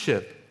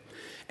sonship.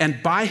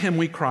 And by him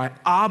we cry,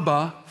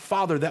 Abba,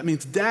 Father. That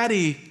means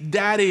daddy,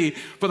 daddy.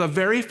 For the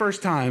very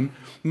first time,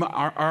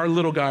 our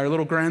little guy, our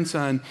little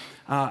grandson,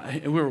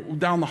 we were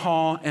down the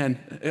hall, and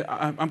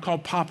I'm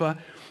called Papa.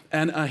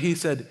 And he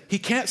said, he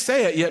can't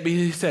say it yet, but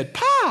he said,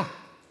 Pa!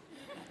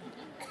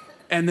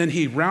 And then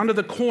he rounded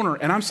the corner,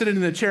 and I'm sitting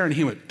in the chair, and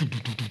he went,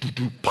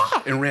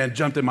 Pa! And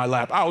jumped in my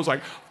lap. I was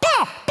like,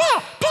 Pa!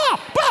 Pa!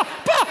 Pa! Pa!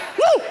 Pa!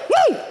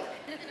 Woo! Woo!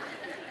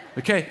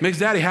 Okay, makes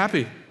Daddy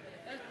happy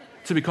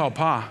to be called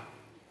Pa.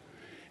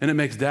 And it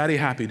makes Daddy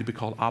happy to be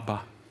called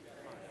Abba,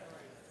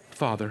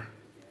 Father.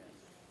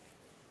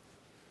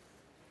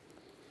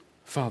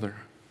 Father.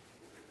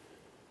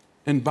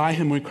 And by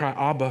him we cry,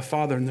 Abba,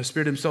 Father, and the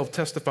Spirit himself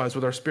testifies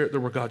with our spirit that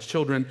we're God's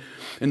children.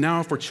 And now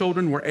if we're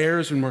children, we're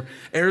heirs, and we're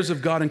heirs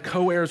of God and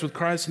co-heirs with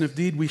Christ, and if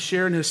indeed we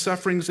share in his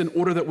sufferings in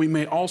order that we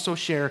may also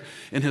share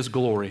in his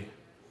glory.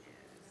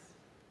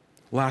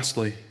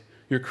 Lastly,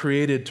 you're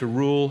created to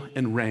rule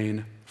and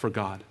reign for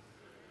God.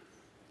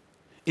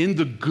 In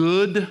the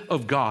good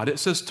of God, it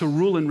says to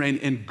rule and reign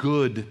in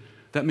good.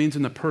 That means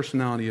in the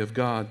personality of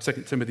God.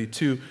 2 Timothy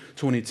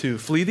 2:22.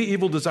 Flee the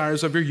evil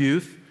desires of your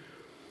youth,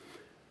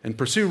 and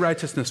pursue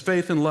righteousness,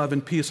 faith, and love,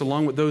 and peace,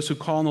 along with those who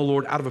call on the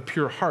Lord out of a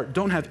pure heart.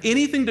 Don't have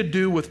anything to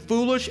do with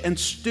foolish and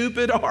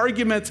stupid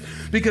arguments,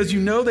 because you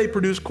know they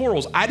produce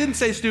quarrels. I didn't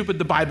say stupid,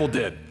 the Bible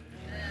did.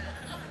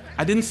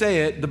 I didn't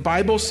say it. The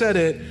Bible said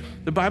it.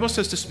 The Bible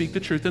says to speak the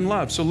truth in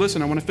love. So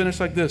listen, I want to finish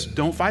like this.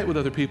 Don't fight with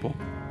other people.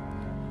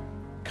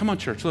 Come on,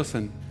 church,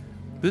 listen.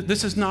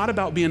 This is not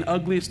about being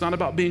ugly. It's not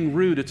about being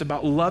rude. It's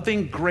about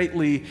loving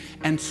greatly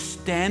and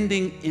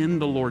standing in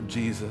the Lord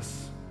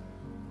Jesus.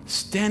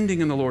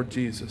 Standing in the Lord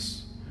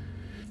Jesus.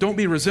 Don't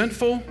be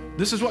resentful.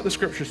 This is what the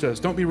scripture says.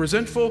 Don't be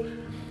resentful.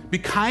 Be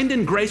kind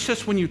and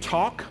gracious when you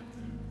talk.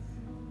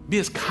 Be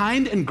as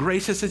kind and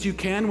gracious as you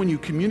can when you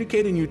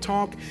communicate and you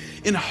talk,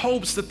 in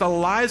hopes that the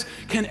lies,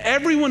 can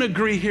everyone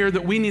agree here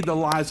that we need the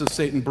lies of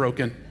Satan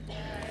broken?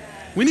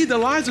 We need the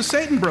lies of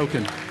Satan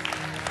broken.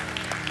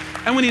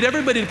 And we need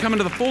everybody to come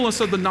into the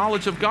fullness of the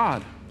knowledge of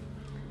God.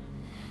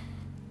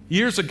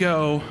 Years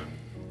ago,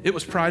 it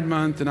was Pride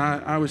Month, and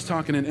I was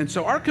talking, and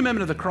so our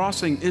commitment of the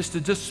crossing is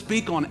to just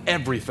speak on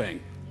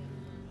everything.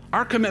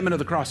 Our commitment of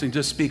the crossing,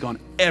 just speak on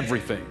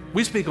everything.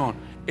 We speak on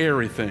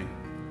everything.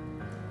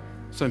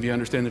 Some of you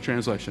understand the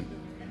translation.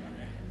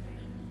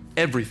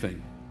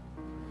 Everything.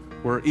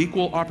 We're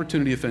equal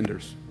opportunity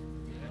offenders.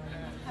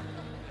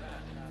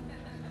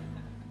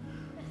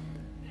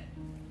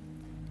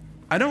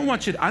 I don't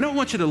want you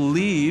to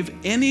leave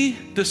any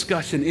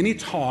discussion, any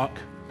talk,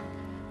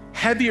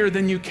 heavier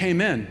than you came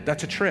in.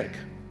 That's a trick.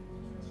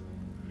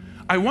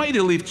 I want you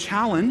to leave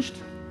challenged.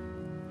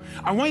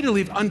 I want you to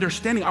leave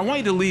understanding. I want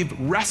you to leave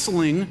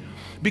wrestling,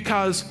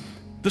 because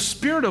the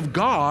Spirit of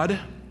God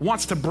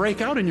wants to break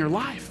out in your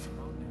life.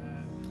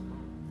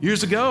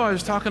 Years ago, I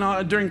was talking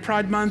during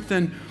Pride Month,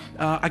 and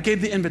I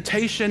gave the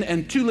invitation,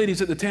 and two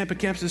ladies at the Tampa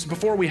campus,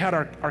 before we had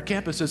our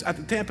campuses, at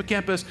the Tampa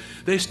campus,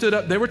 they stood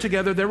up. They were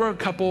together. They were a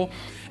couple,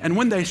 and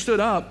when they stood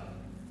up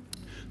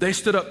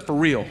for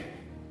real.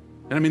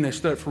 And I mean, they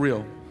stood up for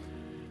real.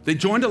 They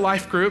joined a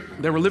life group.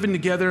 They were living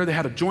together. They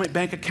had a joint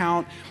bank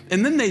account.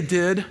 And then they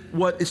did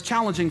what is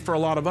challenging for a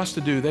lot of us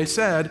to do. They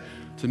said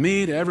to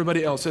me, to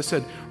everybody else, they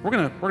said, we're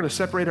gonna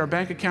separate our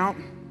bank account.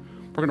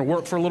 We're gonna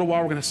work for a little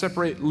while. We're gonna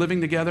separate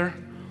living together.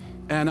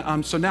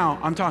 And so now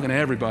I'm talking to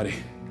everybody.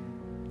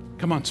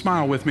 Come on,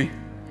 smile with me.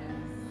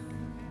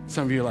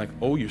 Some of you are like,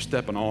 oh, you're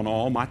stepping on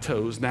all my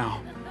toes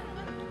now.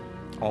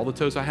 All the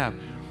toes I have.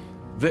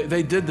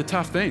 They did the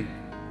tough thing.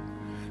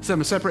 Said, I'm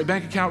gonna separate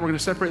bank account. We're gonna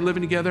separate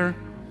living together.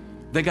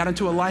 They got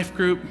into a life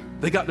group.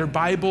 They got their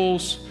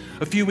Bibles.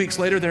 A few weeks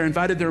later, they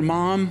invited their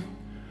mom,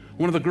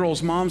 one of the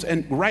girls' moms,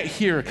 and right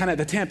here, kind of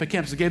at the Tampa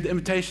campus, they gave the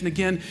invitation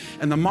again,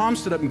 and the mom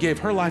stood up and gave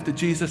her life to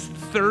Jesus.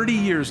 30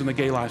 years in the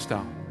gay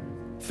lifestyle.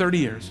 30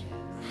 years.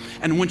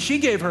 And when she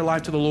gave her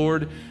life to the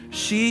Lord,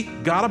 she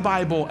got a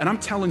Bible, and I'm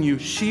telling you,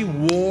 she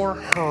wore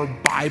her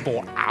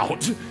Bible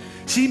out.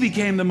 She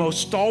became the most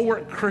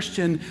stalwart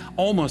Christian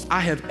almost I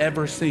have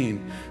ever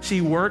seen.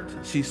 She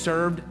worked, she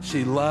served,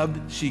 she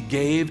loved, she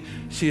gave.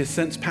 She has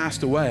since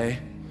passed away.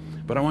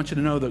 But I want you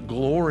to know that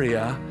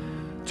Gloria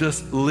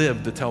just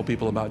lived to tell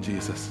people about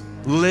Jesus.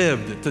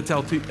 Lived to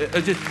tell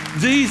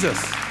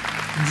Jesus.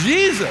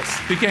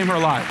 Jesus became her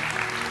life.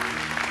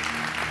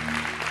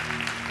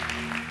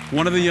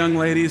 One of the young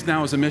ladies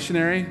now is a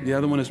missionary. The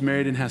other one is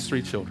married and has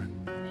 3 children.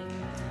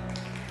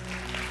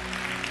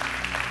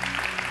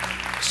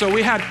 So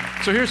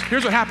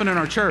here's what happened in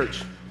our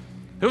church.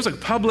 It was a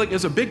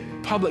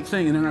big public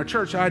thing. And in our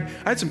church, I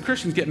had some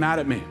Christians get mad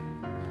at me.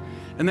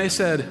 And they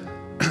said,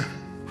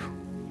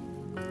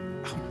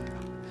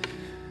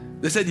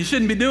 you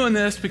shouldn't be doing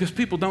this because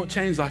people don't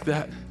change like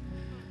that.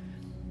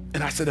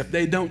 And I said, if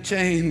they don't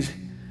change,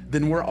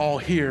 then we're all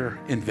here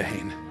in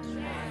vain.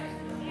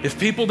 If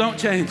people don't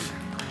change,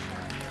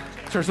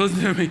 church, listen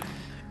to me,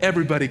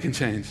 everybody can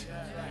change.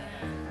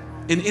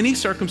 In any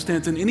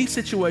circumstance, in any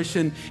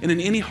situation, and in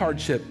any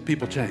hardship,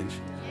 people change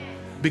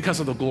because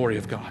of the glory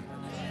of God.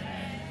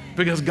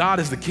 Because God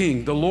is the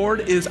King. The Lord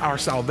is our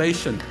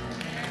salvation.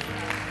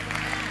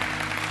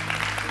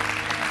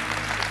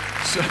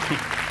 So,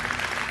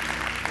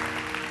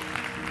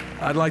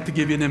 I'd like to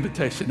give you an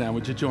invitation now.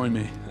 Would you join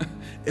me?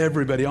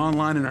 Everybody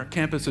online in our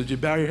campus, as you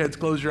bow your heads,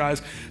 close your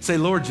eyes, say,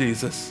 Lord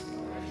Jesus,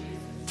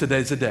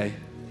 today's the day.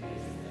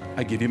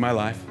 I give you my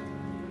life.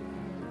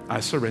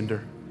 I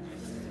surrender.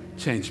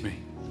 Change me.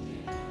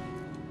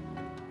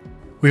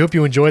 We hope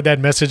you enjoyed that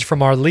message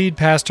from our lead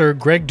pastor,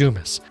 Greg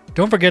Dumas.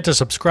 Don't forget to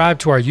subscribe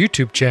to our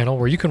YouTube channel,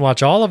 where you can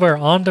watch all of our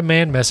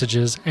on-demand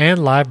messages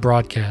and live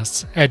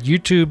broadcasts at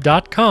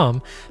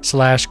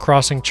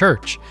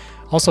youtube.com/crossingchurch.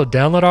 Also,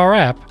 download our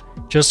app.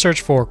 Just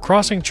search for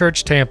Crossing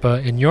Church Tampa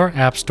in your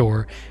app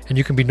store, and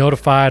you can be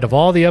notified of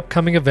all the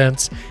upcoming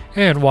events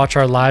and watch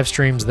our live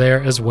streams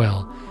there as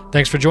well.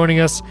 Thanks for joining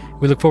us.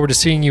 We look forward to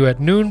seeing you at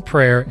noon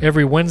prayer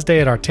every Wednesday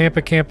at our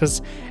Tampa campus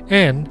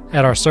and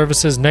at our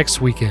services next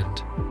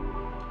weekend.